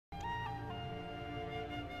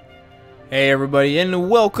Hey everybody, and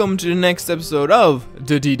welcome to the next episode of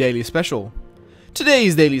the D-Daily Special.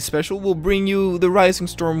 Today's Daily Special will bring you the Rising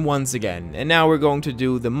Storm once again, and now we're going to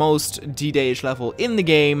do the most D-Day-ish level in the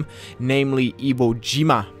game, namely Iwo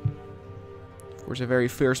Jima. Of course, a very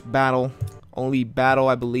fierce battle, only battle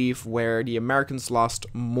I believe where the Americans lost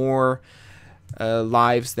more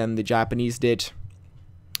lives than the Japanese did.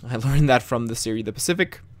 I learned that from the series The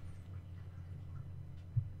Pacific.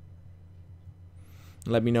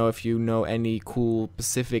 Let me know if you know any cool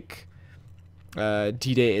Pacific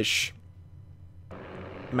D-Day-ish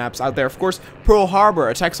maps out there. Of course, Pearl Harbor,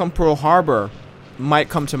 attacks on Pearl Harbor might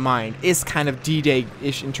come to mind. Is kind of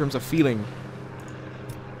D-Day-ish in terms of feeling.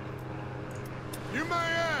 You may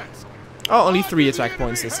ask, oh, only 3 attack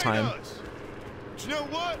points this time. But you know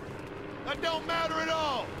what? That don't matter at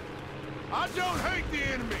all. I don't hate the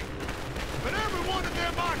enemy, but every one of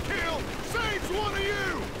them I kill saves one of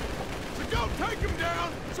you. So go take them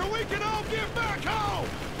down so we can all get back home.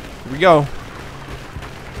 Here we go.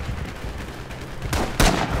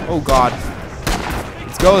 Oh god.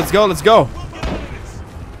 Let's go, let's go, let's go.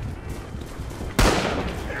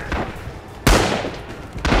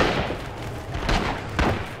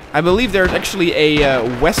 I believe there's actually a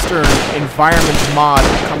Western environment mod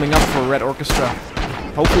coming up for Red Orchestra.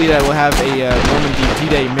 Hopefully that will have a Normandy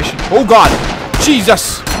D-Day mission. Oh god!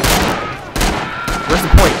 Jesus! Where's the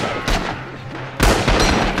point?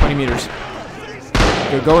 20 meters.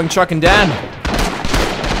 You're going, Chuck and Dan.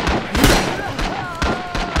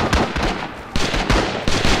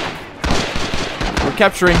 We're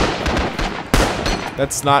capturing.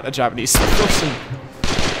 That's not a Japanese person.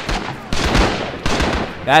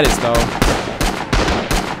 That is, though.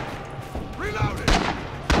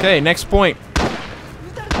 Okay, next point.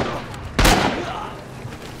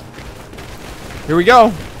 Here we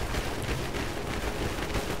go.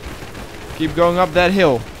 Keep going up that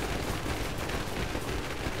hill.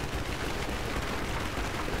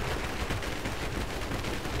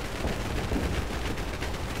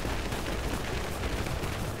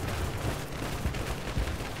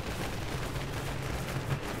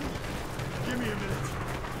 Give me a minute.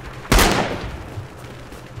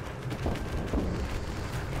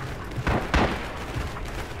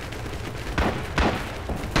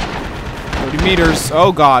 Meters.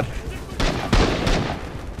 Oh god.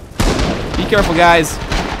 Be careful, guys.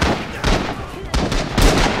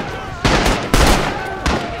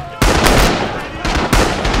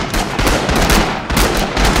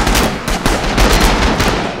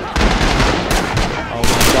 Oh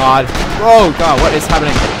my god. Oh god, what is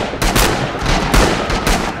happening?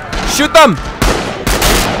 Shoot them!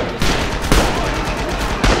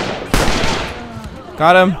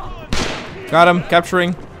 Got him. Got him.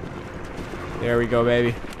 Capturing. There we go,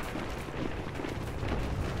 baby.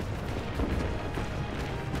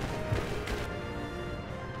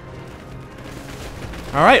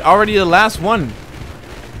 Alright, already the last one.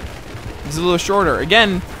 It's a little shorter.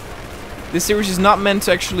 Again, this series is not meant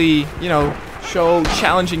to actually, you know, show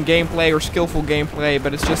challenging gameplay or skillful gameplay,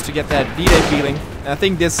 but it's just to get that D-Day feeling. And I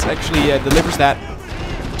think this actually delivers that.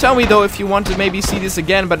 Tell me, though, if you want to maybe see this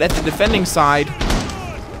again, but at the defending side.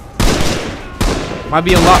 Might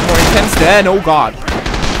be a lot more intense then. Oh god.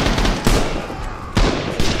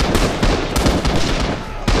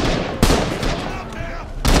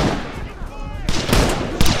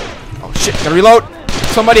 Oh shit, gotta reload.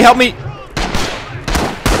 Somebody help me.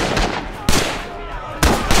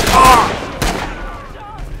 Ah!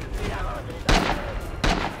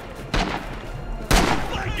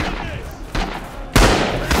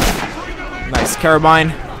 Nice,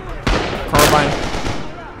 carbine.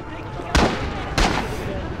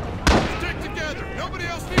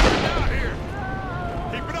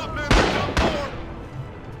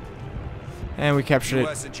 And we captured it.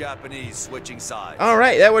 US and Japanese switching sides.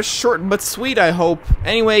 Alright, that was short but sweet, I hope.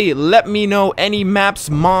 Anyway, let me know any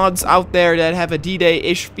maps, mods out there that have a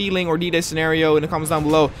D-Day-ish feeling or D-Day scenario in the comments down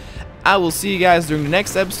below. I will see you guys during the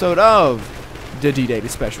next episode of the D-Daily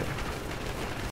Special.